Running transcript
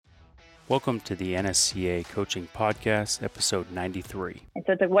Welcome to the NSCA Coaching Podcast, episode 93. And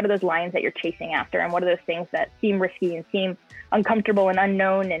so it's like, what are those lines that you're chasing after? And what are those things that seem risky and seem uncomfortable and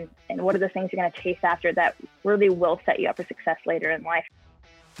unknown? And what are the things you're going to chase after that really will set you up for success later in life?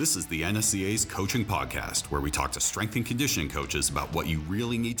 This is the NSCA's Coaching Podcast, where we talk to strength and conditioning coaches about what you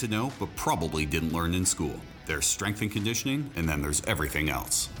really need to know, but probably didn't learn in school. There's strength and conditioning, and then there's everything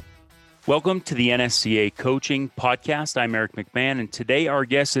else. Welcome to the NSCA Coaching Podcast. I'm Eric McMahon, and today our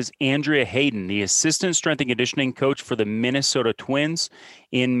guest is Andrea Hayden, the Assistant Strength and Conditioning Coach for the Minnesota Twins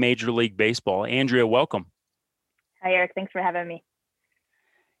in Major League Baseball. Andrea, welcome. Hi, Eric. Thanks for having me.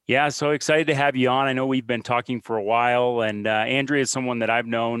 Yeah, so excited to have you on. I know we've been talking for a while, and Andrea is someone that I've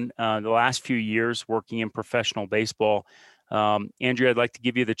known the last few years working in professional baseball. Andrea, I'd like to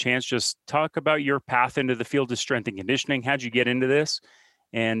give you the chance, just talk about your path into the field of strength and conditioning. How'd you get into this?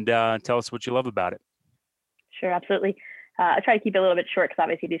 And tell us what you love about it. Sure, absolutely. I try to keep it a little bit short because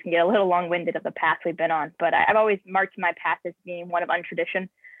obviously these can get a little long-winded of the path we've been on. But I've always marked my path as being one of untradition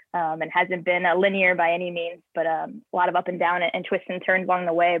and hasn't been linear by any means, but a lot of up and down and twists and turns along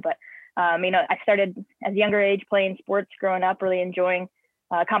the way. But, I started at a younger age playing sports growing up, really enjoying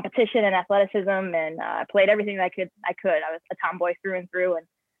competition and athleticism, and played everything that I could. I was a tomboy through and through, and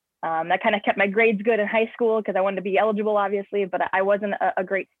that kind of kept my grades good in high school because I wanted to be eligible, obviously, but I wasn't a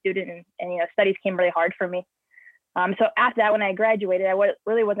great student, and studies came really hard for me. So after that, when I graduated, I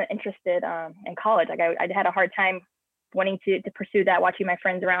really wasn't interested in college. Like I had a hard time wanting to pursue that, watching my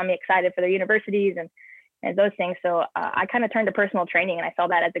friends around me excited for their universities and those things. So I kind of turned to personal training, and I saw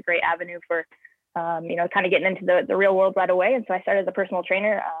that as a great avenue for, kind of getting into the real world right away. And so I started as a personal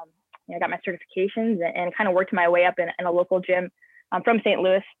trainer. I got my certifications and kind of worked my way up in a local gym. I'm from St.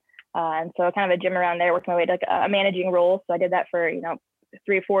 Louis. And so kind of a gym around there, worked my way to like a managing role. So I did that for,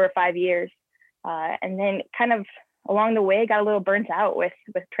 3 or 4 or 5 years. And then kind of along the way, got a little burnt out with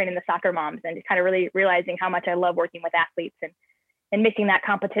training the soccer moms and just kind of really realizing how much I love working with athletes and missing that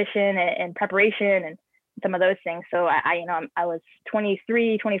competition and preparation and some of those things. So I was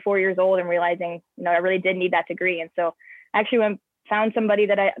 23, 24 years old and realizing, I really did need that degree. And so I actually found somebody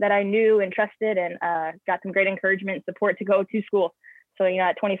that I knew and trusted and got some great encouragement and support to go to school. So,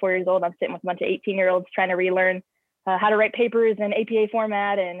 at 24 years old, I'm sitting with a bunch of 18-year-olds trying to relearn how to write papers in APA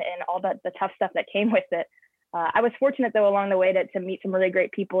format and all the tough stuff that came with it. I was fortunate, though, along the way to meet some really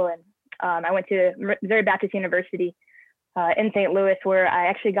great people. And I went to Missouri Baptist University in St. Louis, where I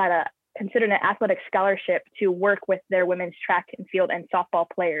actually got considered an athletic scholarship to work with their women's track and field and softball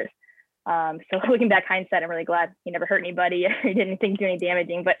players. So looking back hindsight, I'm really glad he never hurt anybody or he didn't think do any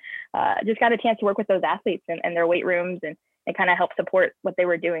damaging, but just got a chance to work with those athletes and their weight rooms and kind of help support what they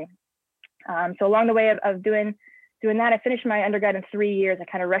were doing. So along the way of doing that, I finished my undergrad in 3 years. I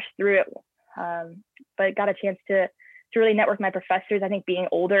kind of rushed through it, but got a chance to really network my professors. I think being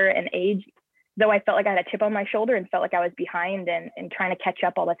older in age, though I felt like I had a chip on my shoulder and felt like I was behind and trying to catch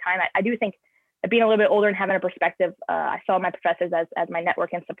up all the time, I do think that being a little bit older and having a perspective, I saw my professors as my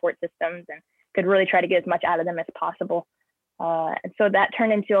network and support systems and could really try to get as much out of them as possible. And so that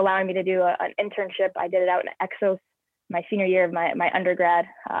turned into allowing me to do an internship. I did it out in Exos my senior year of my undergrad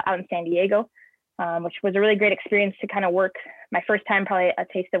out in San Diego, which was a really great experience to kind of work. My first time, probably a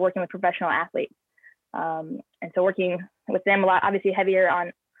taste of working with professional athletes. And so working with them a lot, obviously heavier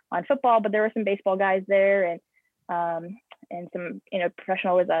on football, but there were some baseball guys there and some,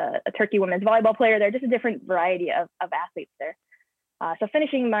 professional was a Turkey women's volleyball player there, just a different variety of athletes there. So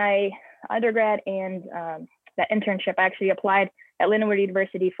finishing my undergrad and that internship, I actually applied at Lindenwood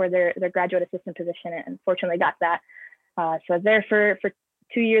University for their graduate assistant position and fortunately got that. So I was there for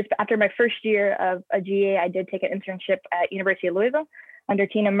 2 years, but after my first year of a GA, I did take an internship at University of Louisville under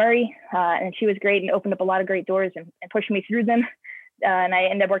Tina Murray, and she was great and opened up a lot of great doors and pushed me through them. And I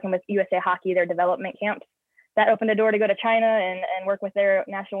ended up working with USA Hockey, their development camps. That opened a door to go to China and work with their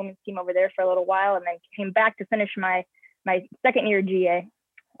national women's team over there for a little while, and then came back to finish my second year GA.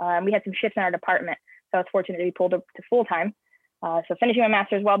 We had some shifts in our department, so I was fortunate to be pulled up to full-time. So finishing my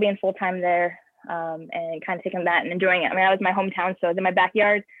master's while being full-time there, and kind of taking that and enjoying it. I mean, that was my hometown, so it was in my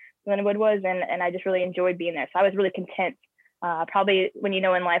backyard, Lindenwood was, and I just really enjoyed being there. So I was really content. Probably when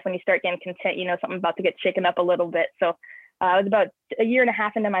in life, when you start getting content, something's about to get shaken up a little bit. So I was about a year and a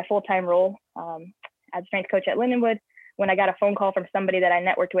half into my full-time role as strength coach at Lindenwood when I got a phone call from somebody that I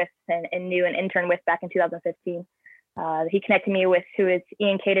networked with and knew and interned with back in 2015. He connected me with who is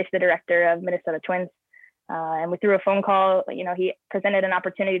Ian Kadish, the director of Minnesota Twins. And we through a phone call, he presented an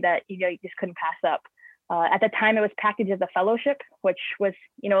opportunity that you just couldn't pass up. At the time, it was packaged as a fellowship, which was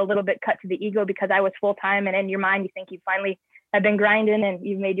a little bit cut to the ego because I was full time, and in your mind, you think you finally have been grinding and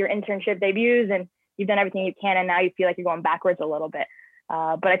you've made your internship debuts and you've done everything you can, and now you feel like you're going backwards a little bit.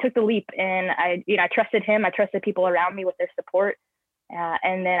 But I took the leap, and I trusted him. I trusted people around me with their support.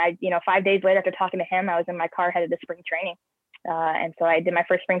 And then 5 days later, after talking to him, I was in my car headed to spring training. And so I did my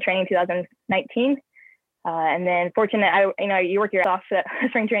first spring training in 2019. And then fortunate, you work your ass off at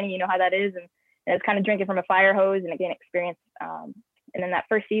spring training, you know how that is. And it's kind of drinking from a fire hose and again, experience. And then that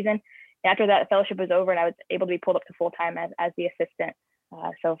first season, after that fellowship was over and I was able to be pulled up to full-time as the assistant.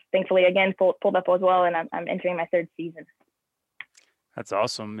 So thankfully, again, pulled up as well. And I'm entering my third season. That's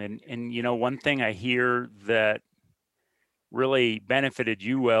awesome. And one thing I hear that really benefited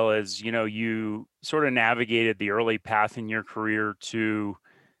you well is, you sort of navigated the early path in your career to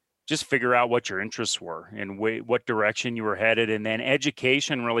just figure out what your interests were and what direction you were headed. And then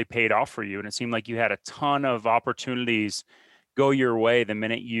education really paid off for you. And it seemed like you had a ton of opportunities go your way the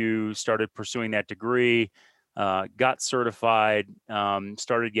minute you started pursuing that degree, got certified,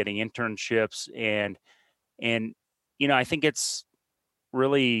 started getting internships. And I think it's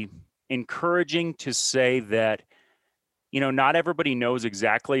really encouraging to say that, not everybody knows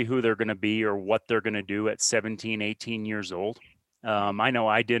exactly who they're going to be or what they're going to do at 17, 18 years old. I know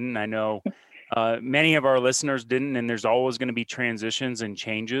I didn't. I know many of our listeners didn't, and there's always going to be transitions and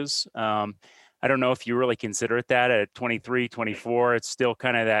changes. I don't know if you really consider it that at 23, 24. It's still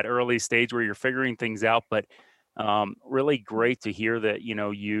kind of that early stage where you're figuring things out, but really great to hear that,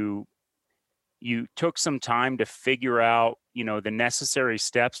 you took some time to figure out, the necessary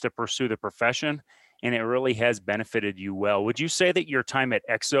steps to pursue the profession, and it really has benefited you well. Would you say that your time at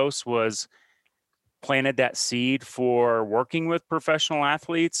Exos planted that seed for working with professional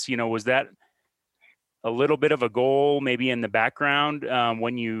athletes? Was that a little bit of a goal maybe in the background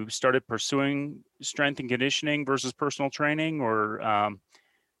when you started pursuing strength and conditioning versus personal training, or,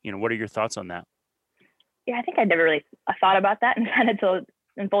 what are your thoughts on that? Yeah, I think I never really thought about that and kind of until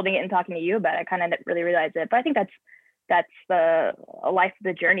unfolding it and talking to you about it, I kind of really realized it. But I think that's the life of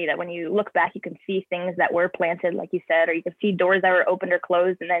the journey, that when you look back, you can see things that were planted, like you said, or you can see doors that were opened or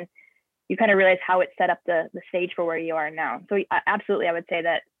closed. And then you kind of realize how it set up the stage for where you are now. So absolutely, I would say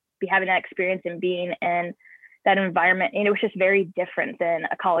that having that experience and being in that environment, and it was just very different than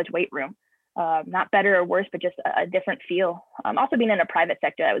a college weight room. Not better or worse, but just a different feel. Also being in a private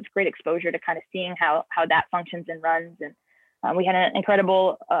sector, that was great exposure to kind of seeing how that functions and runs. And we had an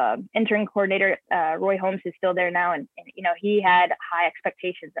incredible intern coordinator, Roy Holmes, who's still there now. And he had high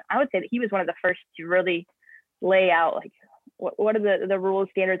expectations. And I would say that he was one of the first to really lay out, like, what are the rules,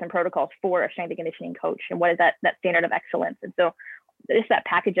 standards, and protocols for a strength and conditioning coach? And what is that standard of excellence? And so just that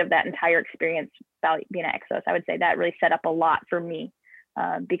package of that entire experience being at Exos, I would say that really set up a lot for me.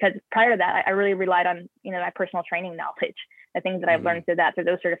 Because prior to that, I really relied on, my personal training knowledge, the things that I've learned through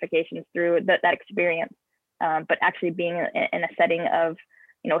those certifications, through that experience. But actually being in a setting of,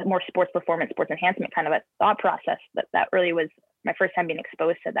 more sports performance, sports enhancement kind of a thought process, that really was my first time being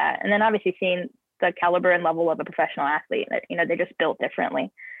exposed to that. And then obviously seeing the caliber and level of a professional athlete, that, they're just built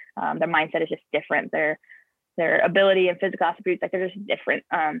differently. Their mindset is just different. Their ability and physical attributes, like, they're just different.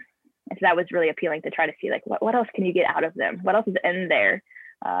 And so that was really appealing to try to see, like, what else can you get out of them? What else is in there?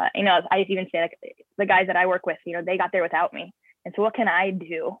 I even say, like, the guys that I work with, they got there without me. And so what can I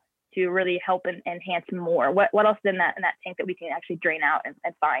do to really help and enhance more? What else is in that tank that we can actually drain out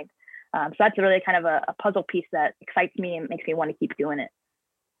and find? So that's really kind of a puzzle piece that excites me and makes me want to keep doing it.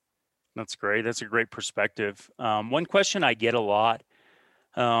 That's great. That's a great perspective. One question I get a lot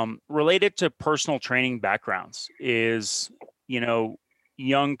related to personal training backgrounds is,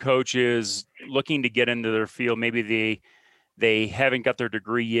 young coaches looking to get into their field. Maybe they haven't got their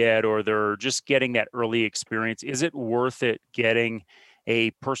degree yet, or they're just getting that early experience. Is it worth it getting a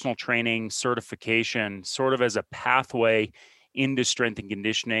personal training certification sort of as a pathway into strength and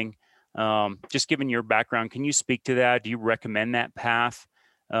conditioning? Just given your background, can you speak to that? Do you recommend that path?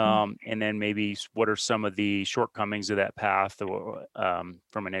 And then maybe what are some of the shortcomings of that path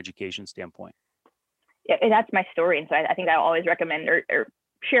from an education standpoint? Yeah, that's my story. And so I think I always recommend or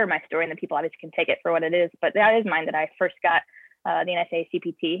share my story, and then people obviously can take it for what it is. But that is mine, that I first got the NSA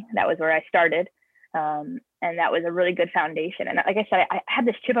CPT. That was where I started. And that was a really good foundation. And like I said, I had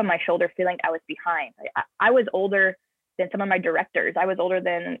this chip on my shoulder feeling I was behind. I was older than some of my directors. I was older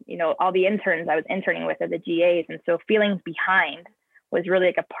than, all the interns I was interning with, or the GAs. And so feeling behind was really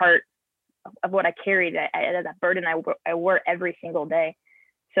like a part of what I carried as a burden I wore every single day.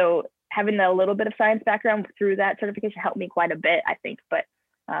 So having a little bit of science background through that certification helped me quite a bit, I think. But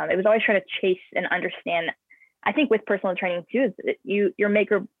it was always trying to chase and understand. I think with personal training too, is you're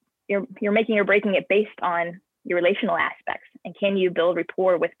making or breaking it based on your relational aspects, and can you build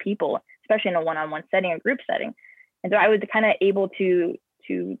rapport with people, especially in a one-on-one setting or group setting. And so I was kind of able to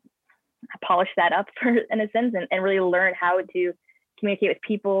polish that up in a sense, and really learn how to communicate with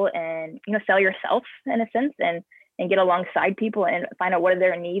people and, sell yourself in a sense, and get alongside people and find out what are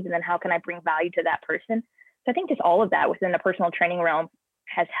their needs, and then how can I bring value to that person. So I think just all of that within the personal training realm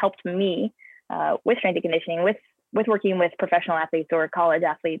has helped me with strength and conditioning, with working with professional athletes or college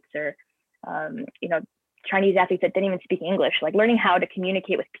athletes, or Chinese athletes that didn't even speak English, like learning how to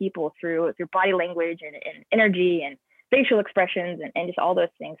communicate with people through body language and energy and facial expressions and just all those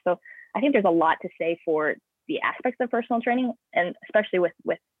things. So I think there's a lot to say for the aspects of personal training, and especially with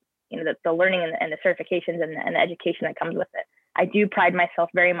the learning and the certifications and the education that comes with it. I do pride myself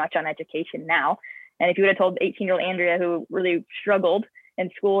very much on education now. And if you would have told 18-year-old Andrea, who really struggled in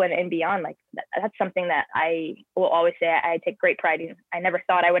school and beyond, like that's something that I will always say I take great pride in. I never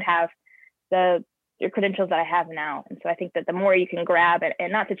thought I would have the credentials that I have now. And so I think that the more you can grab it,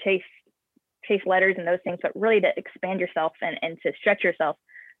 and not to chase letters and those things, but really to expand yourself and to stretch yourself,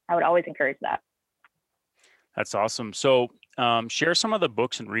 I would always encourage that. That's awesome. So share some of the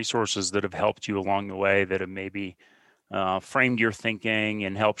books and resources that have helped you along the way, that have maybe framed your thinking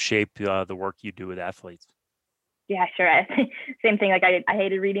and helped shape the work you do with athletes. Yeah, sure. Same thing. Like I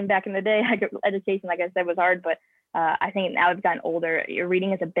hated reading back in the day. Education, like I said, was hard, but I think now I've gotten older,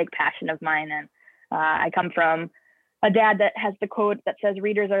 reading is a big passion of mine. And I come from a dad that has the quote that says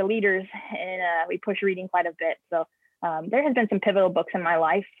readers are leaders, and we push reading quite a bit. So there has been some pivotal books in my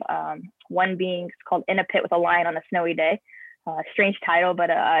life. One being called In a Pit with a Lion on a Snowy Day. Strange title, but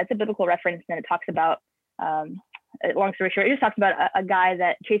it's a biblical reference, and it talks about, long story short, it just talks about a guy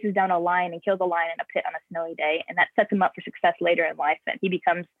that chases down a lion and kills a lion in a pit on a snowy day, and that sets him up for success later in life. And he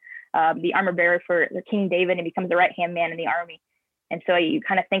becomes the armor bearer for King David, and becomes the right-hand man in the army. And so you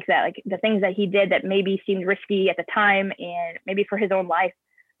kind of think that like the things that he did that maybe seemed risky at the time, and maybe for his own life,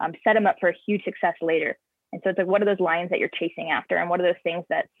 set him up for a huge success later. And so it's like, what are those lions that you're chasing after? And what are those things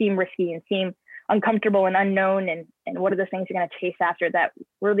that seem risky and seem uncomfortable and unknown? And what are those things you're going to chase after that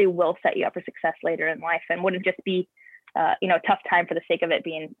really will set you up for success later in life, and wouldn't just be, a tough time for the sake of it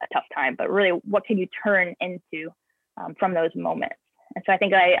being a tough time, but really what can you turn into from those moments? And so I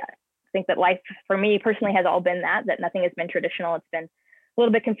think that life for me personally has all been that nothing has been traditional. It's been a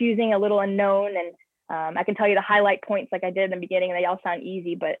little bit confusing, a little unknown. And I can tell you the highlight points like I did in the beginning, and they all sound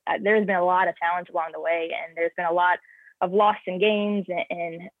easy, but there's been a lot of challenge along the way, and there's been a lot of loss and gains,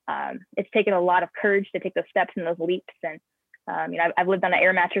 and it's taken a lot of courage to take those steps and those leaps. And I've lived on an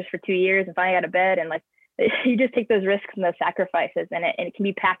air mattress for 2 years and finally got a bed, and like you just take those risks and those sacrifices, and it can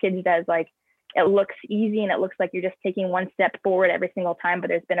be packaged as like it looks easy, and it looks like you're just taking one step forward every single time, but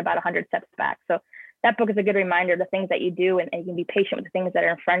there's been about 100 steps back. So that book is a good reminder of the things that you do, and you can be patient with the things that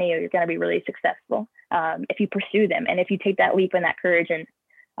are in front of you. You're going to be really successful if you pursue them, and if you take that leap and that courage. And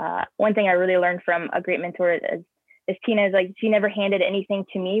one thing I really learned from a great mentor is Tina is like, she never handed anything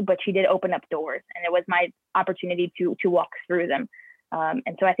to me, but she did open up doors, and it was my opportunity to walk through them.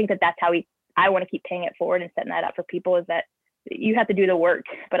 And so I think that's how I want to keep paying it forward and setting that up for people, is that you have to do the work,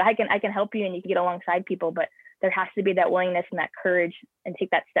 but I can help you, and you can get alongside people, but there has to be that willingness and that courage and take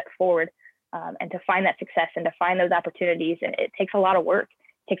that step forward, and to find that success and to find those opportunities. And it takes a lot of work.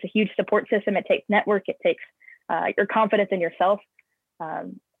 It takes a huge support system. It takes network. It takes your confidence in yourself.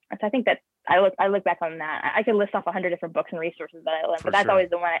 And so I think that I look back on that. I could list off 100 different books and resources that I learned, but that's always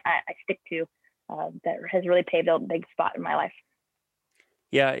the one I stick to, that has really paved a big spot in my life.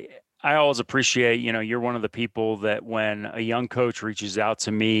 Yeah. I always appreciate, you're one of the people that when a young coach reaches out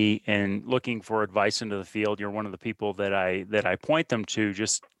to me and looking for advice into the field, you're one of the people that I point them to.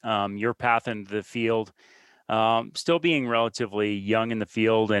 Just your path into the field, still being relatively young in the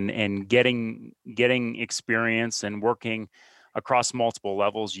field, and getting experience and working across multiple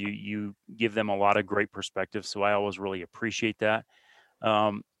levels. You give them a lot of great perspective. So I always really appreciate that.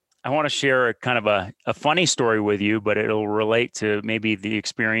 I want to share a kind of a funny story with you, but it'll relate to maybe the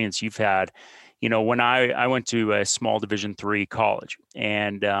experience you've had. When I went to a small Division III college,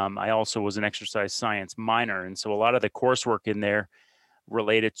 and I also was an exercise science minor. And so a lot of the coursework in there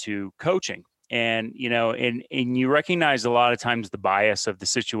related to coaching. And, and you recognize a lot of times the bias of the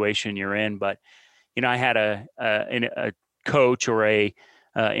situation you're in. But, I had a coach or a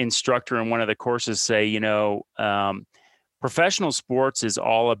instructor in one of the courses say, professional sports is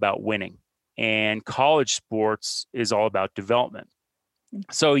all about winning, and college sports is all about development.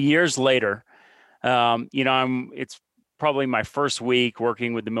 So years later, it's probably my first week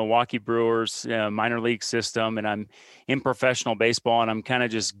working with the Milwaukee Brewers minor league system, and I'm in professional baseball, and I'm kind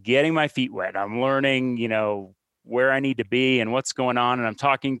of just getting my feet wet. I'm learning, where I need to be and what's going on. And I'm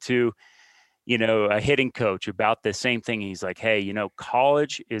talking to, a hitting coach about the same thing. He's like, hey,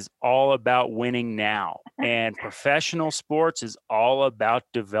 college is all about winning now, and professional sports is all about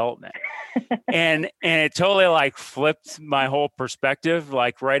development. and it totally like flipped my whole perspective,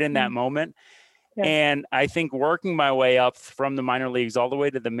 like right in that moment. Yeah. And I think working my way up from the minor leagues all the way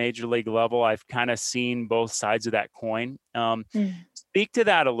to the major league level, I've kind of seen both sides of that coin. Speak to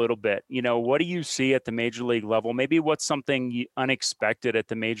that a little bit. What do you see at the major league level? Maybe what's something unexpected at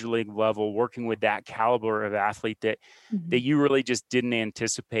the major league level, working with that caliber of athlete that you really just didn't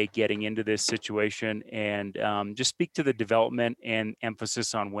anticipate getting into this situation, and just speak to the development and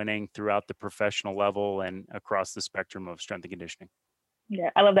emphasis on winning throughout the professional level and across the spectrum of strength and conditioning. Yeah,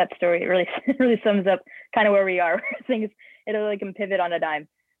 I love that story. It really sums up kind of where we are. Things, it really can pivot on a dime,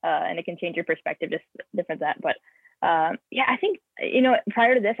 and it can change your perspective, just different that. But yeah, I think,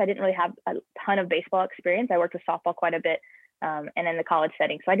 prior to this, I didn't really have a ton of baseball experience. I worked with softball quite a bit, and in the college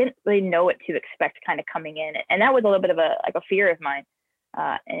setting. So I didn't really know what to expect kind of coming in. And that was a little bit of a fear of mine.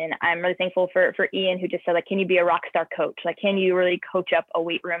 And I'm really thankful for Ian, who just said, like, can you be a rock star coach? Like, can you really coach up a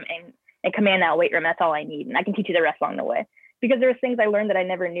weight room and command that weight room? That's all I need. And I can teach you the rest along the way. Because there was things I learned that I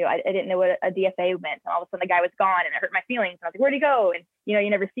never knew. I didn't know what a DFA meant. And all of a sudden the guy was gone, and it hurt my feelings. And I was like, where'd he go? And, you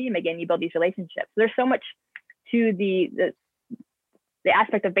never see him again. You build these relationships. So there's so much to the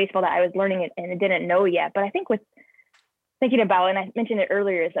aspect of baseball that I was learning and didn't know yet. But I think with thinking about, and I mentioned it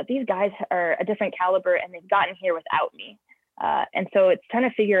earlier, is that these guys are a different caliber, and they've gotten here without me. And so it's trying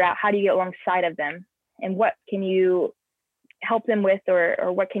to figure out, how do you get alongside of them, and what can you help them with,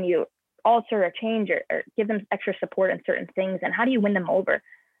 or what can you alter or change, or give them extra support in certain things, and how do you win them over?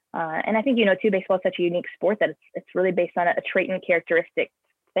 And I think, too, baseball is such a unique sport that it's really based on a trait and characteristic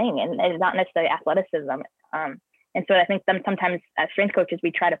thing, and not necessarily athleticism. And so I think sometimes as strength coaches,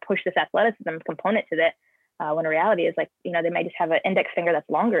 we try to push this athleticism component to that, when the reality is, like, they might just have an index finger that's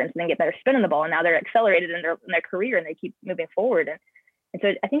longer, and so they get better spin on the ball, and now they're accelerated in their career, and they keep moving forward. And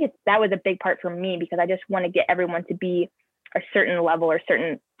so I think that was a big part for me, because I just want to get everyone to be a certain level or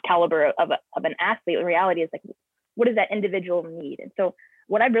certain caliber of an athlete. The reality is, like, what does that individual need? And so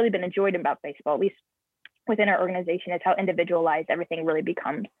what I've really been enjoyed about baseball, at least within our organization, is how individualized everything really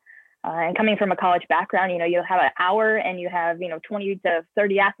becomes. And coming from a college background, you'll have an hour and you have, 20 to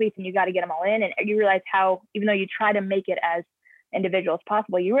 30 athletes, and you got to get them all in. And you realize how, even though you try to make it as individual as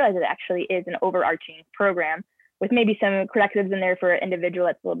possible, you realize it actually is an overarching program with maybe some correctives in there for an individual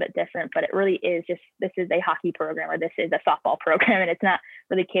that's a little bit different, but it really is just, this is a hockey program, or this is a softball program, and it's not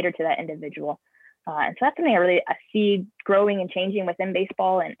really catered to that individual. And so that's something I see growing and changing within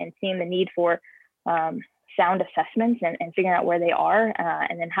baseball, and seeing the need for sound assessments and figuring out where they are.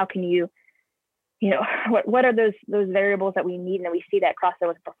 And then how can you, what are those variables that we need? And then we see that crossover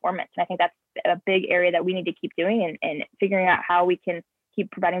with performance. And I think that's a big area that we need to keep doing, and figuring out how we can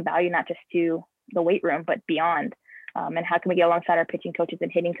keep providing value, not just to the weight room, but beyond. And how can we get alongside our pitching coaches and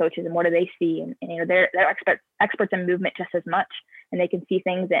hitting coaches, and what do they see? And they're experts in movement just as much, and they can see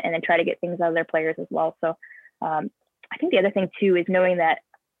things and then try to get things out of their players as well. So I think the other thing too is knowing that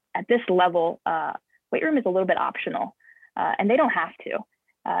at this level, weight room is a little bit optional, and they don't have to.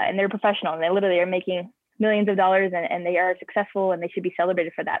 And they're professional, and they literally are making millions of dollars, and they are successful, and they should be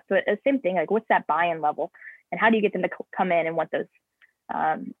celebrated for that. So it's the same thing, like, what's that buy-in level, and how do you get them to come in and want those?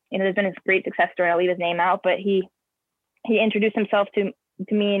 There's been a great success story. I'll leave his name out, but he introduced himself to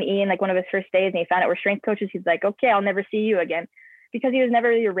me and Ian, like, one of his first days, and he found out we're strength coaches. He's like, okay, I'll never see you again, because he was never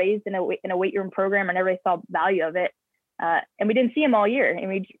really raised in a weight room program, or never really saw value of it. And we didn't see him all year.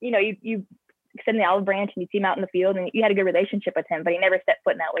 And you extend the olive branch, and you see him out in the field, and you had a good relationship with him, but he never set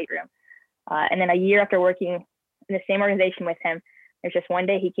foot in that weight room. And then a year after working in the same organization with him, there's just one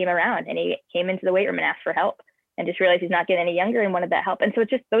day he came around, and he came into the weight room and asked for help, and just realized he's not getting any younger and wanted that help. And so it's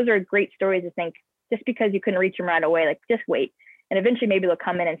just, those are great stories to think, just because you couldn't reach him right away, like, just wait. And eventually maybe they'll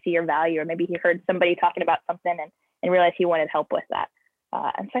come in and see your value, or maybe he heard somebody talking about something and realized he wanted help with that.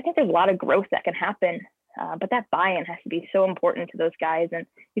 And so I think there's a lot of growth that can happen, but that buy-in has to be so important to those guys. And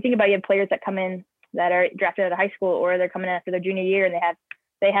you think about, you have players that come in that are drafted out of high school, or they're coming in after their junior year, and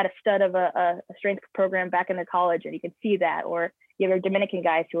they had a stud of a strength program back in their college, and you can see that. Or you have Dominican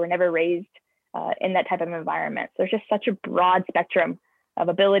guys who were never raised in that type of environment. So there's just such a broad spectrum of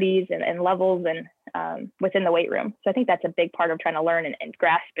abilities and levels and within the weight room. So I think that's a big part of trying to learn and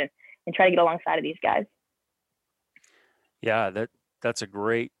grasp and try to get alongside of these guys. Yeah, that's a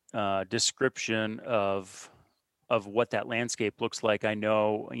great description of what that landscape looks like. I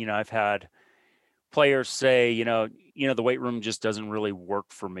know, I've had players say, the weight room just doesn't really work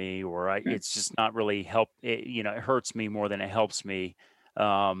for me, or it's just not really it hurts me more than it helps me.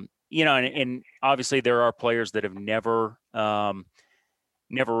 And obviously there are players that have never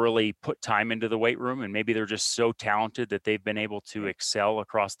never really put time into the weight room, and maybe they're just so talented that they've been able to excel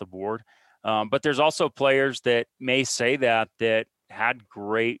across the board. But there's also players that may say that had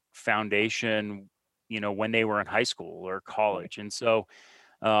great foundation, when they were in high school or college. And so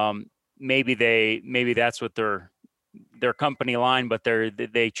maybe that's what their company line, but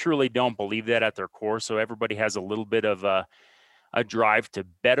they truly don't believe that at their core. So everybody has a little bit of a drive to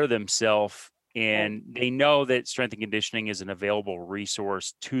better themselves, and they know that strength and conditioning is an available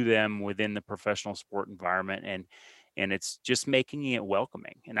resource to them within the professional sport environment, and it's just making it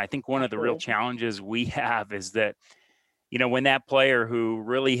welcoming. And I think one of the real challenges we have is that, when that player who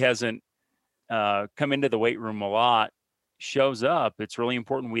really hasn't come into the weight room a lot shows up, it's really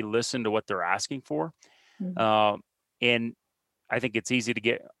important we listen to what they're asking for. And I think it's easy to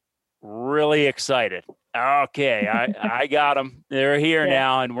get really excited. Okay, I got them. They're here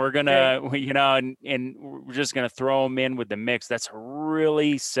now, and we're gonna, and we're just gonna throw them in with the mix. That's a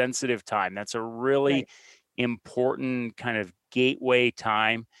really sensitive time. That's a really important kind of gateway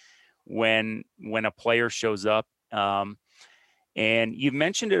time when a player shows up. And you've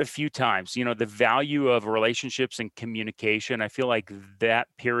mentioned it a few times, the value of relationships and communication. I feel like that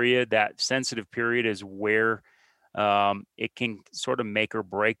period, that sensitive period, is where it can sort of make or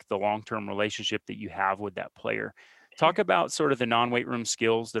break the long-term relationship that you have with that player. Talk about sort of the non-weight room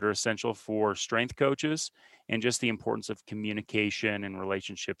skills that are essential for strength coaches, and just the importance of communication and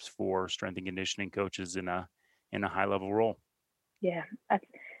relationships for strength and conditioning coaches in a high-level role. Yeah,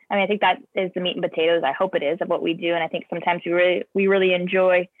 I think that is the meat and potatoes. I hope it is, of what we do. And I think sometimes we really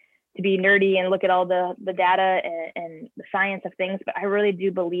enjoy to be nerdy and look at all the data and the science of things. But I really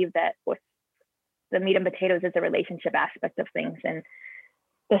do believe that with the meat and potatoes is the relationship aspect of things. And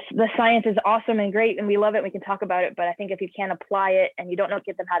the science is awesome and great, and we love it. We can talk about it. But I think if you can't apply it and you don't know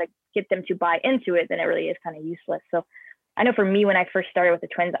how to get them to buy into it, then it really is kind of useless. So I know for me, when I first started with the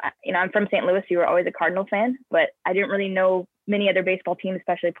Twins, I'm from St. Louis. We were always a Cardinal fan, but I didn't really know many other baseball teams,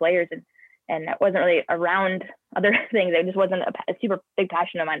 especially players, and I wasn't really around other things. It just wasn't a super big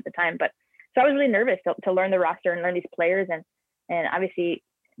passion of mine at the time. But so I was really nervous to learn the roster and learn these players, and obviously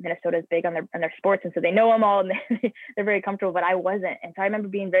Minnesota is big on their sports, and so they know them all, and they're very comfortable. But I wasn't, and so I remember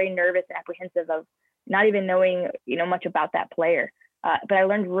being very nervous and apprehensive of not even knowing much about that player. But I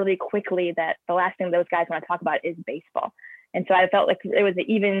learned really quickly that the last thing those guys want to talk about is baseball. And so I felt like it was an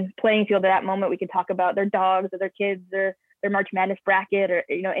even playing field at that moment. We could talk about their dogs or their kids or their March Madness bracket or,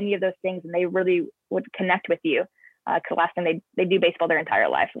 any of those things. And they really would connect with you. Because the last thing they do baseball their entire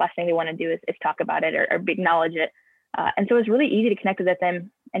life. The last thing they want to do is talk about it or acknowledge it. And so it was really easy to connect with them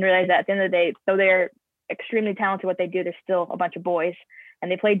and realize that at the end of the day, though they're extremely talented at what they do, they're still a bunch of boys.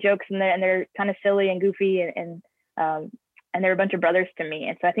 And they play jokes and they're kind of silly and goofy and they're a bunch of brothers to me.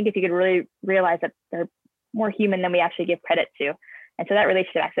 And so I think if you could really realize that they're more human than we actually give credit to. And so that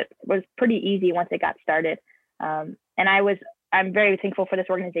relationship aspect was pretty easy once it got started. And I'm very thankful for this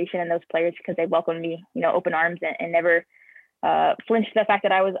organization and those players, because they welcomed me, open arms and never flinched the fact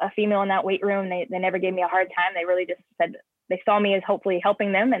that I was a female in that weight room. They never gave me a hard time. They really just said they saw me as hopefully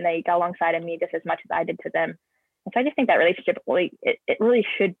helping them, and they got alongside of me just as much as I did to them. And so I just think that relationship it really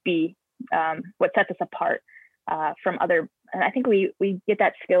should be what sets us apart from other. And I think we get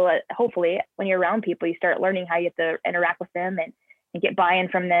that skill, hopefully, when you're around people. You start learning how you have to interact with them and get buy-in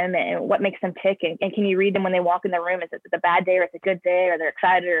from them, and what makes them tick. And can you read them when they walk in the room? Is it a bad day, or it's a good day, or they're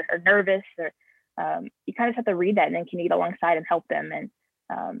excited or nervous? Or you kind of have to read that, and then can you get alongside and help them? And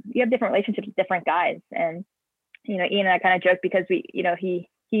you have different relationships with different guys. And, Ian and I kind of joke, because he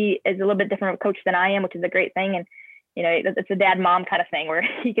is a little bit different of a coach than I am, which is a great thing. And, it's a dad mom kind of thing where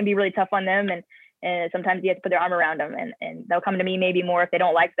he can be really tough on them. And sometimes you have to put their arm around them, and they'll come to me maybe more if they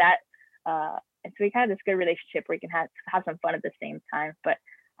don't like that. And so we kind of have this good relationship where you can have some fun at the same time. But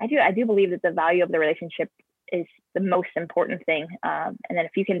I do believe that the value of the relationship is the most important thing. And then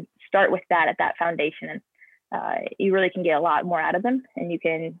if you can start with that at that foundation, you really can get a lot more out of them, and you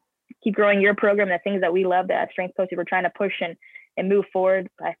can keep growing your program, the things that we love, that as strength coaches we're trying to push and move forward.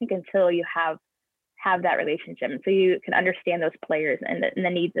 But I think until you have that relationship, and so you can understand those players and the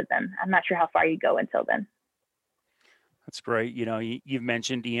needs of them, I'm not sure how far you go until then. That's great. You've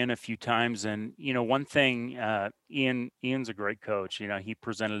mentioned Ian a few times, and one thing, Ian's a great coach. He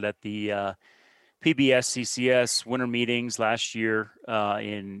presented at the PBS CCS winter meetings last year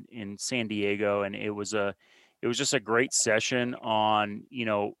in San Diego, and it was just a great session on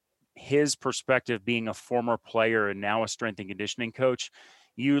his perspective, being a former player and now a strength and conditioning coach,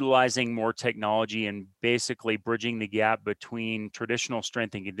 utilizing more technology and basically bridging the gap between traditional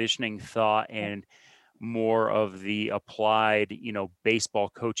strength and conditioning thought and more of the applied, baseball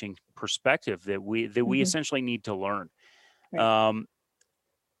coaching perspective that we essentially need to learn. Right.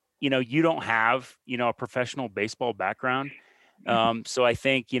 you don't have, a professional baseball background. So I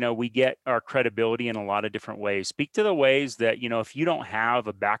think, we get our credibility in a lot of different ways. Speak to the ways that, if you don't have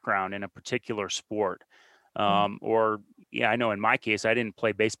a background in a particular sport, I know in my case, I didn't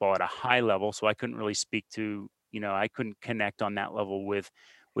play baseball at a high level, so I couldn't really speak to, I couldn't connect on that level with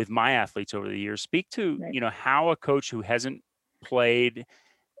my athletes over the years. Speak to, Right. how a coach who hasn't played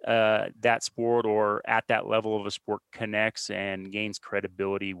that sport or at that level of a sport connects and gains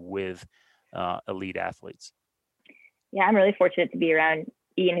credibility with elite athletes. Yeah, I'm really fortunate to be around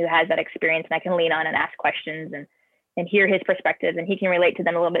Ian, who has that experience, and I can lean on and ask questions and hear his perspectives, and he can relate to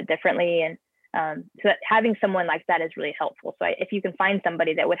them a little bit differently. And so that having someone like that is really helpful. So if you can find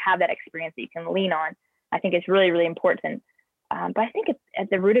somebody that would have that experience that you can lean on, I think it's really, really important. But I think at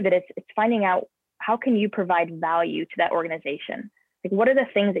the root of it, it's finding out how can you provide value to that organization. Like, what are the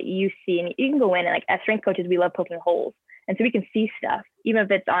things that you see? And you can go in and, like, as strength coaches, we love poking holes. And so we can see stuff, even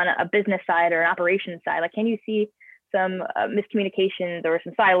if it's on a business side or an operations side. Like, can you see some miscommunications or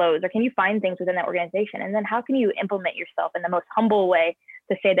some silos, or can you find things within that organization? And then how can you implement yourself in the most humble way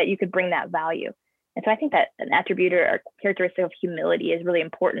to say that you could bring that value? And so I think that an attribute or characteristic of humility is really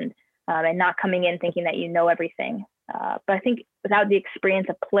important, and not coming in thinking that you know everything. But I think without the experience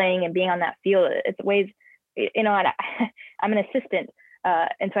of playing and being on that field, it's ways, I'm an assistant.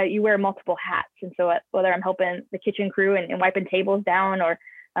 And so you wear multiple hats. And so whether I'm helping the kitchen crew and wiping tables down, or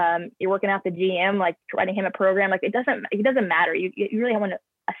you're working out the GM, like writing him a program, like it doesn't matter. You really want to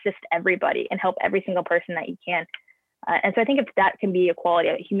assist everybody and help every single person that you can. And so I think if that can be a quality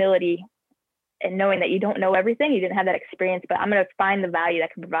of humility, and knowing that you don't know everything, you didn't have that experience, but I'm going to find the value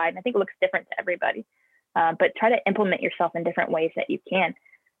that can provide. And I think it looks different to everybody, but try to implement yourself in different ways that you can.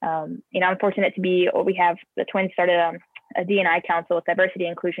 I'm fortunate to be, we have, the Twins started a D&I council, a diversity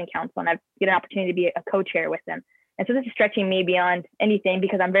inclusion council, and I get an opportunity to be a co-chair with them. And so this is stretching me beyond anything,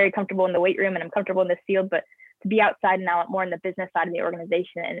 because I'm very comfortable in the weight room and I'm comfortable in this field, but to be outside now, more in the business side of the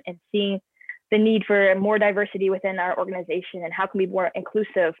organization, and seeing the need for more diversity within our organization, and how can we be more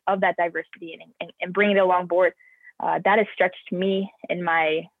inclusive of that diversity, and bring it along board. That has stretched me and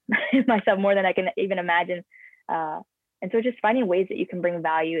myself more than I can even imagine. And so just finding ways that you can bring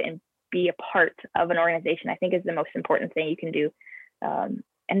value and be a part of an organization, I think, is the most important thing you can do.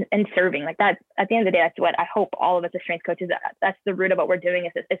 And serving, like that, at the end of the day, that's what I hope all of us as strength coaches, that's the root of what we're doing,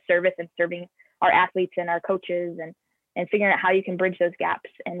 is service, and serving our athletes and our coaches, and figuring out how you can bridge those gaps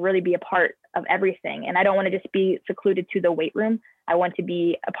and really be a part of everything. And I don't want to just be secluded to the weight room. I want to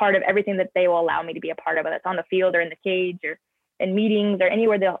be a part of everything that they will allow me to be a part of, whether it's on the field or in the cage or in meetings or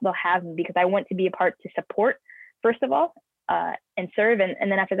anywhere they'll have me, because I want to be a part to support, first of all, and serve. And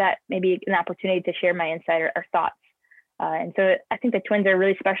then after that, maybe an opportunity to share my insight or thoughts. And so I think the Twins are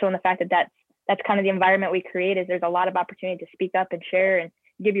really special in the fact that that's kind of the environment we create, is there's a lot of opportunity to speak up and share and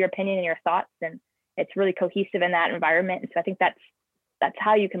give your opinion and your thoughts. And it's really cohesive in that environment. And so I think that's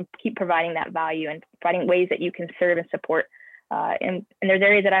how you can keep providing that value and providing ways that you can serve and support. And there's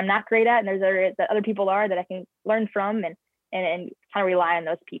areas that I'm not great at, and there's areas that other people are that I can learn from, and kind of rely on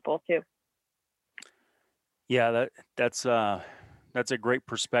those people too. Yeah, that's a great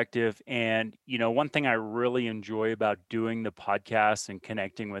perspective. And, one thing I really enjoy about doing the podcast and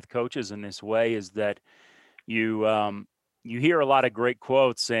connecting with coaches in this way is that you hear a lot of great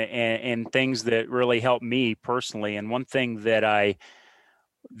quotes and things that really help me personally. And one thing that I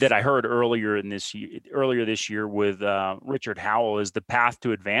heard earlier this year with Richard Howell is the path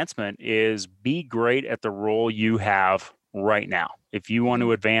to advancement is be great at the role you have right now. If you want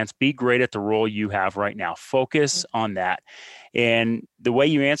to advance, be great at the role you have right now. Focus on that. And the way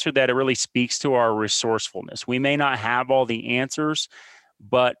you answered that, it really speaks to our resourcefulness. We may not have all the answers,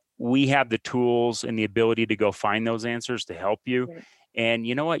 but we have the tools and the ability to go find those answers to help you. Right. And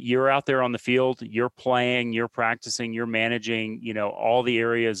you know what? You're out there on the field, you're playing, you're practicing, you're managing, all the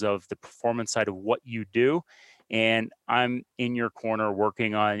areas of the performance side of what you do. And I'm in your corner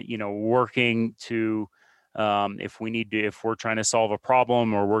working on, working to, if we're trying to solve a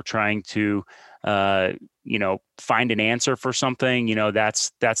problem, or we're trying to, find an answer for something,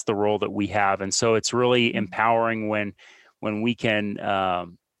 that's the role that we have. And so it's really empowering when we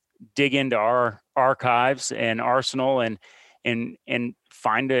can dig into our archives and arsenal and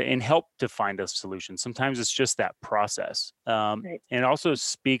help to find a solution. Sometimes it's just that process. Right. And it also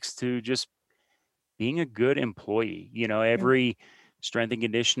speaks to just being a good employee. Every strength and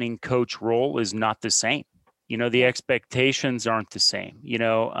conditioning coach role is not the same. The expectations aren't the same.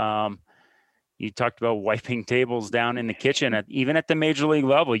 You talked about wiping tables down in the kitchen, even at the major league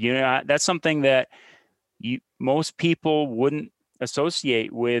level. That's something that most people wouldn't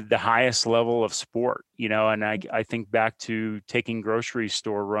associate with the highest level of sport, and I think back to taking grocery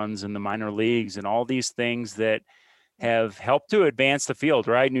store runs in the minor leagues and all these things that have helped to advance the field,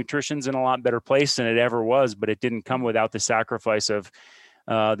 right? Nutrition's in a lot better place than it ever was, but it didn't come without the sacrifice of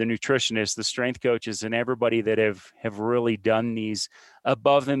the nutritionists, the strength coaches, and everybody that have really done these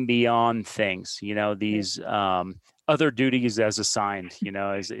above and beyond things, these other duties as assigned,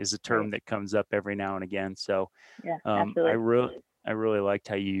 is a term that comes up every now and again. So yeah, absolutely. I really liked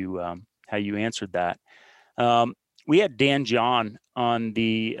how you answered that. We had Dan John on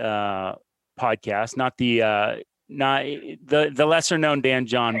the podcast, not the lesser known Dan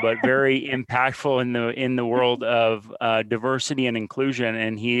John, but very impactful in the world of diversity and inclusion.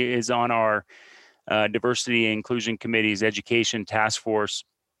 And he is on our diversity and inclusion committee's education task force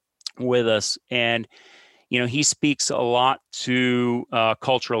with us. And he speaks a lot to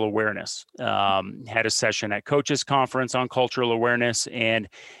cultural awareness. Had a session at Coaches Conference on cultural awareness, and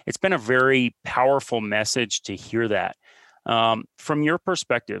it's been a very powerful message to hear that. From your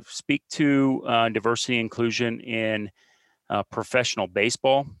perspective, speak to diversity and inclusion in professional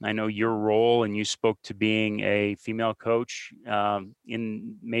baseball. I know your role, and you spoke to being a female coach at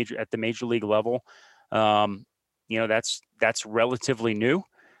the major league level. That's relatively new.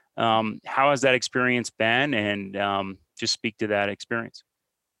 How has that experience been? And just speak to that experience.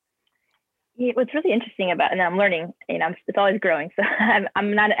 Yeah, what's really interesting about, and I'm learning, it's always growing. So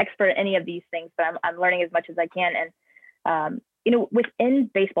I'm not an expert at any of these things, but I'm learning as much as I can. And, within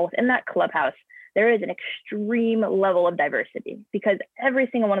baseball, within that clubhouse, there is an extreme level of diversity because every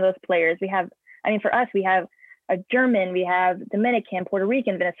single one of those players for us, we have a German, we have Dominican, Puerto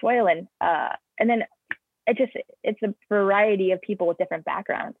Rican, Venezuelan, and then it's a variety of people with different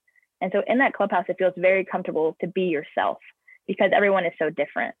backgrounds. And so in that clubhouse, it feels very comfortable to be yourself because everyone is so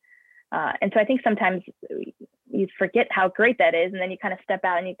different. And so I think sometimes you forget how great that is. And then you kind of step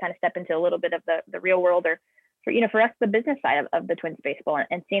out and you kind of step into a little bit of the real world, or for us, the business side of the Twins baseball,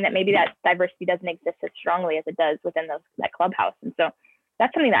 and seeing that maybe that diversity doesn't exist as strongly as it does within that clubhouse. And so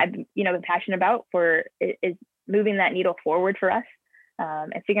that's something that I've been passionate about is moving that needle forward for us,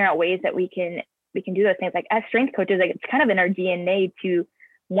 and figuring out ways that we can do those things. Like as strength coaches, like it's kind of in our DNA to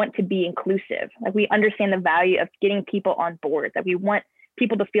want to be inclusive. Like we understand the value of getting people on board, that we want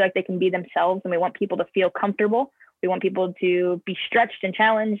people to feel like they can be themselves, and we want people to feel comfortable. We want people to be stretched and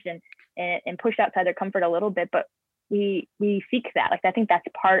challenged and pushed outside their comfort a little bit, but we seek that. Like I think that's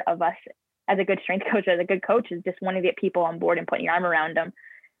part of us as a good strength coach, as a good coach, is just wanting to get people on board and putting your arm around them.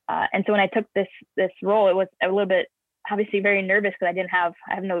 And so when I took this role, it was a little bit obviously very nervous because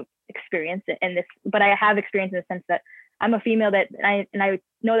I have no experience in this, but I have experience in the sense that I'm a female and I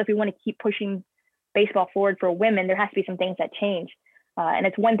know that if we want to keep pushing baseball forward for women, there has to be some things that change. And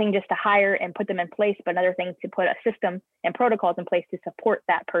it's one thing just to hire and put them in place, but another thing to put a system and protocols in place to support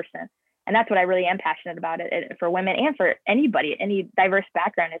that person. And that's what I really am passionate about it for women and for anybody, any diverse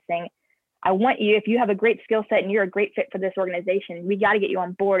background, is saying, I want you, if you have a great skill set and you're a great fit for this organization, we got to get you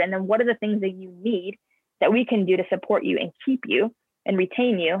on board. And then what are the things that you need that we can do to support you and keep you and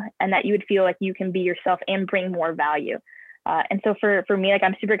retain you, and that you would feel like you can be yourself and bring more value. And so for me, like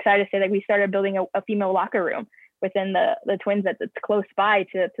I'm super excited to say that we started building a female locker room within the Twins that's close by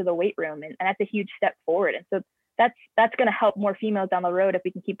to the weight room. And that's a huge step forward. And so that's going to help more females down the road if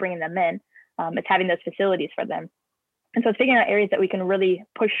we can keep bringing them in. It's having those facilities for them. And so it's figuring out areas that we can really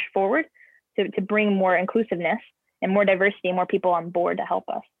push forward to bring more inclusiveness and more diversity and more people on board to help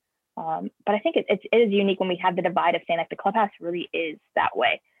us. But I think it is unique when we have the divide of saying like the clubhouse really is that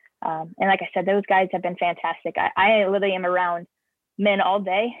way. And like I said, those guys have been fantastic. I literally am around men all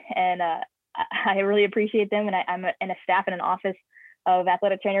day, and I really appreciate them. And I'm in a staff in an office of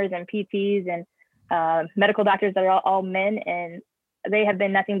athletic trainers and PTs and medical doctors that are all men, and they have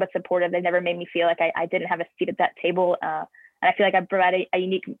been nothing but supportive. They've never made me feel like I didn't have a seat at that table. And I feel like I provide a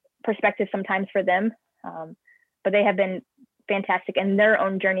unique perspective sometimes for them. But they have been fantastic in their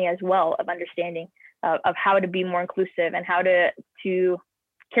own journey as well of understanding of how to be more inclusive and how to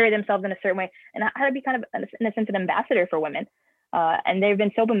carry themselves in a certain way, and how to be kind of, in a sense, an ambassador for women. And they've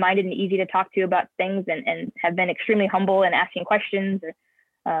been so open-minded and easy to talk to about things, and have been extremely humble in asking questions.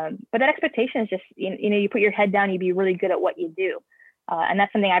 But that expectation is just, you put your head down, you be really good at what you do. And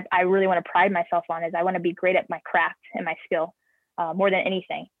that's something I really want to pride myself on, is I want to be great at my craft and my skill more than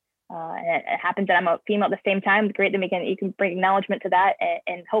anything. And it happens that I'm a female at the same time. It's great that you can bring acknowledgement to that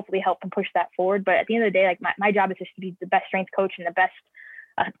and hopefully help and push that forward. But at the end of the day, like my job is just to be the best strength coach and the best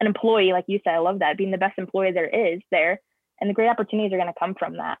an employee. Like you said, I love that, being the best employee there is there. And the great opportunities are going to come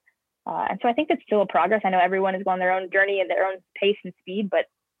from that. And so I think it's still a progress. I know everyone is going their own journey at their own pace and speed, but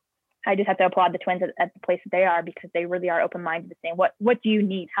I just have to applaud the Twins at the place that they are, because they really are open-minded to saying, what do you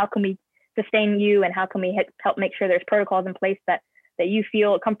need? How can we sustain you? And how can we help make sure there's protocols in place that you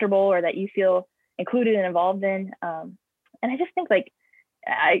feel comfortable or that you feel included and involved in? And I just think like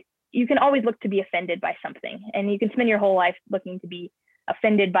you can always look to be offended by something, and you can spend your whole life looking to be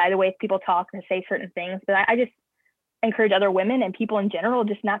offended by the way people talk and say certain things. But I just encourage other women and people in general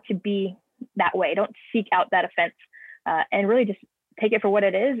just not to be that way. Don't seek out that offense, and really just take it for what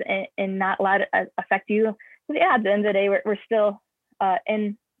it is, and not let it affect you. Because at the end of the day, we're still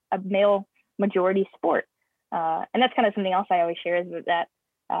in a male majority sport. And that's kind of something else I always share, is that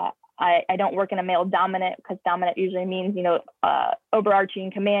I don't work in a male dominant, because dominant usually means,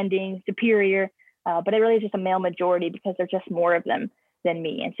 overarching, commanding, superior, but it really is just a male majority because there's just more of them than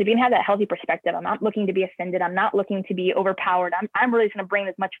me. And so if you can have that healthy perspective, I'm not looking to be offended. I'm not looking to be overpowered. I'm really just going to bring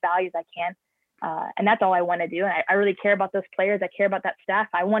as much value as I can. And that's all I want to do. And I really care about those players. I care about that staff.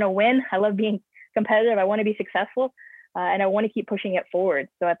 I want to win. I love being competitive. I want to be successful, and I want to keep pushing it forward.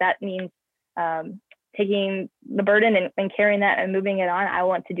 So if that means taking the burden and carrying that and moving it on, I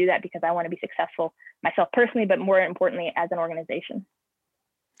want to do that because I want to be successful myself personally, but more importantly, as an organization.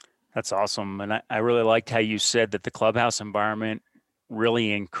 That's awesome. And I really liked how you said that the clubhouse environment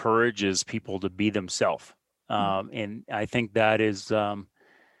really encourages people to be themselves. And I think that is,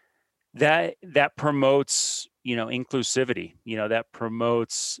 that promotes, inclusivity, that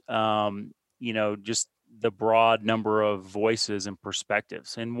promotes, just the broad number of voices and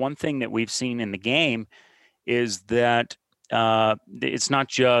perspectives. And one thing that we've seen in the game is that it's not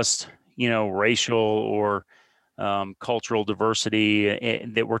just, racial or cultural diversity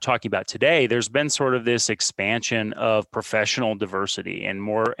that we're talking about today. There's been sort of this expansion of professional diversity and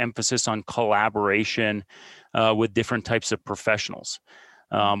more emphasis on collaboration with different types of professionals.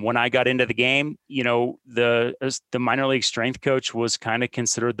 When I got into the game, the minor league strength coach was kind of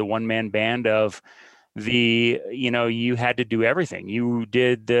considered the one-man band of you had to do everything. You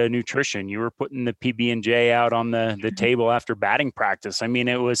did the nutrition. You were putting the PB&J out on the table after batting practice. I mean,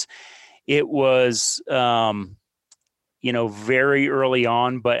 it was very early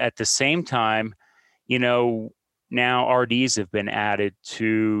on, but at the same time, now RDs have been added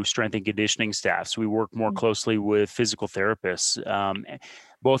to strength and conditioning staffs. We work more closely with physical therapists.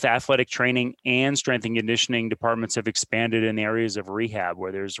 Both athletic training and strength and conditioning departments have expanded in the areas of rehab,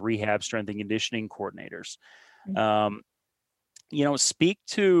 where there's rehab strength and conditioning coordinators. Speak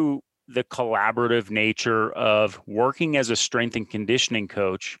to the collaborative nature of working as a strength and conditioning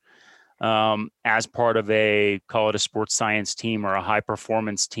coach as part of call it a sports science team or a high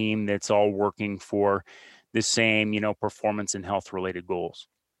performance team that's all working for the same, performance and health related goals.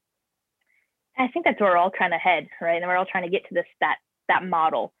 I think that's where we're all trying to head, right? And we're all trying to get to that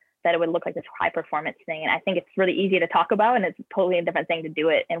model that it would look like this high performance thing. And I think it's really easy to talk about, and it's totally a different thing to do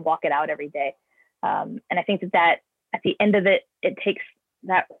it and walk it out every day. And I think that at the end of it, it takes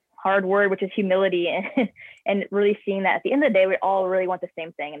that hard word, which is humility, and really seeing that at the end of the day, we all really want the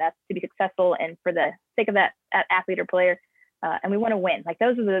same thing, and that's to be successful and for the sake of that athlete or player. And we want to win. Like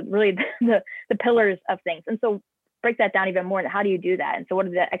those are the pillars of things. And so break that down even more. And how do you do that? And so what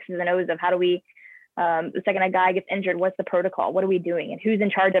are the X's and O's of how do we, the second a guy gets injured, what's the protocol? What are we doing? And who's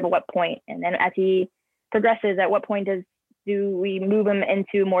in charge of at what point? And then as he progresses, at what point do we move him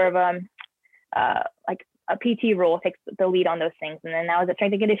into more of like a PT role, takes the lead on those things? And then now is it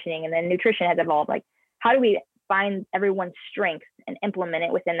strength and conditioning, and then nutrition has evolved. Like how do we find everyone's strengths and implement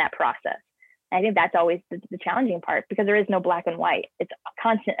it within that process? And I think that's always the challenging part, because there is no black and white. It's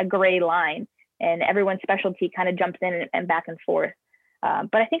a gray line, and everyone's specialty kind of jumps in and back and forth.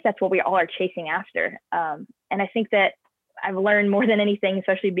 But I think that's what we all are chasing after. And I think that I've learned more than anything,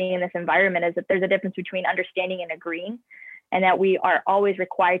 especially being in this environment, is that there's a difference between understanding and agreeing, and that we are always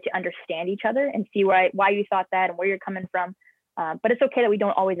required to understand each other and see why you thought that and where you're coming from. But it's okay that we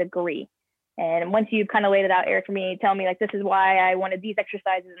don't always agree. And once you've kind of laid it out, Eric, for me, tell me like, this is why I wanted these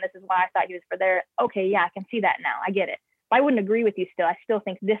exercises and this is why I thought he was for there. Okay, yeah, I can see that now. I get it. If I wouldn't agree with you still, I still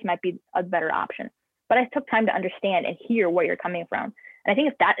think this might be a better option. But I took time to understand and hear where you're coming from. And I think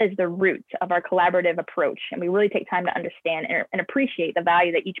if that is the root of our collaborative approach, and we really take time to understand and appreciate the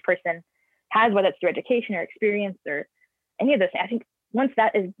value that each person has, whether it's through education or experience or any of those things, I think once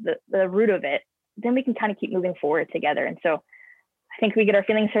that is the root of it, then we can kind of keep moving forward together. And so I think we get our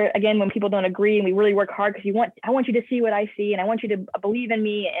feelings hurt again when people don't agree, and we really work hard because I want you to see what I see, and I want you to believe in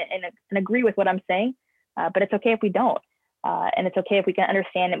me and agree with what I'm saying. But it's okay if we don't. And it's okay if we can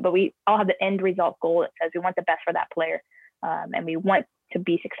understand it, but we all have the end result goal that says we want the best for that player. And we want to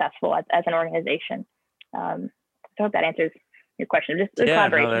be successful as an organization. So I hope that answers your question. Just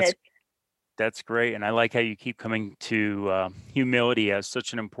collaboration. That's great. And I like how you keep coming to humility as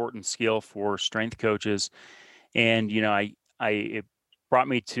such an important skill for strength coaches. And, it brought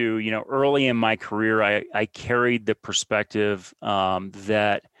me to, early in my career, I carried the perspective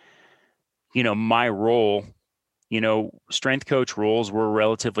that, my role, strength coach roles were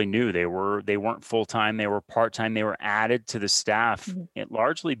relatively new. They weren't full-time. They were part-time. They were added to the staff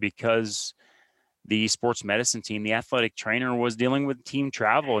largely because the sports medicine team, the athletic trainer, was dealing with team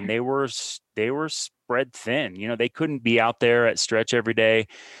travel, and they were spread thin. They couldn't be out there at stretch every day.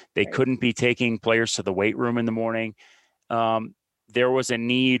 They couldn't be taking players to the weight room in the morning. There was a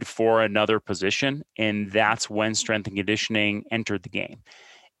need for another position, and that's when strength and conditioning entered the game.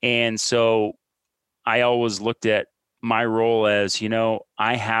 And so I always looked at my role as,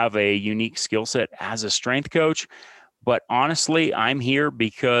 I have a unique skill set as a strength coach, but honestly, I'm here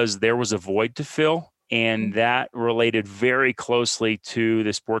because there was a void to fill, and that related very closely to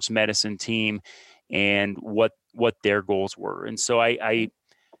the sports medicine team and what their goals were. And so I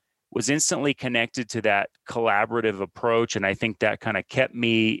was instantly connected to that collaborative approach, and I think that kind of kept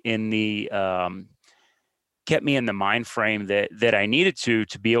me in the mind frame that I needed to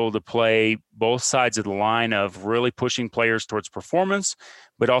be able to play both sides of the line of really pushing players towards performance,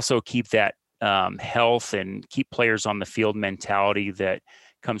 but also keep that health and keep players on the field mentality that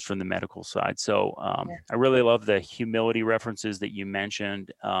comes from the medical side. So I really love the humility references that you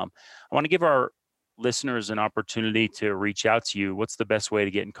mentioned. I want to give our listeners an opportunity to reach out to you. What's the best way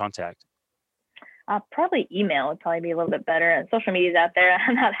to get in contact? Probably email would probably be a little bit better. And social media is out there.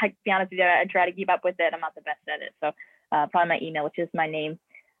 To be honest with you, I try to keep up with it. I'm not the best at it. So probably my email, which is my name,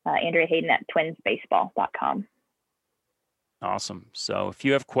 Andrea Hayden at twinsbaseball.com. Awesome. So if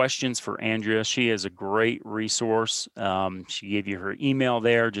you have questions for Andrea, she is a great resource. She gave you her email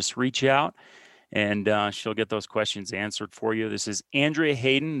there. Just reach out and she'll get those questions answered for you. This is Andrea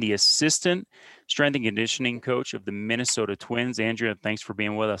Hayden, the assistant strength and conditioning coach of the Minnesota Twins. Andrea, thanks for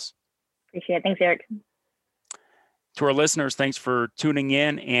being with us. Appreciate it. Thanks, Eric. To our listeners, thanks for tuning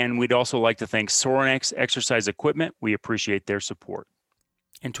in. And we'd also like to thank Sorinex Exercise Equipment. We appreciate their support.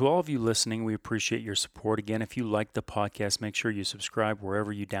 And to all of you listening, we appreciate your support. Again, if you like the podcast, make sure you subscribe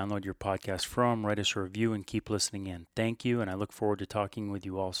wherever you download your podcast from. Write us a review and keep listening in. Thank you, and I look forward to talking with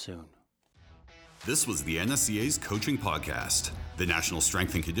you all soon. This was the NSCA's Coaching Podcast. The National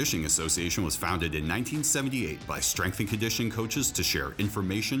Strength and Conditioning Association was founded in 1978 by strength and conditioning coaches to share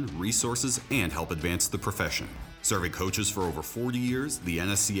information, resources, and help advance the profession. Serving coaches for over 40 years, the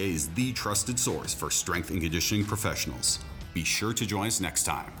NSCA is the trusted source for strength and conditioning professionals. Be sure to join us next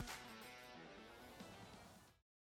time.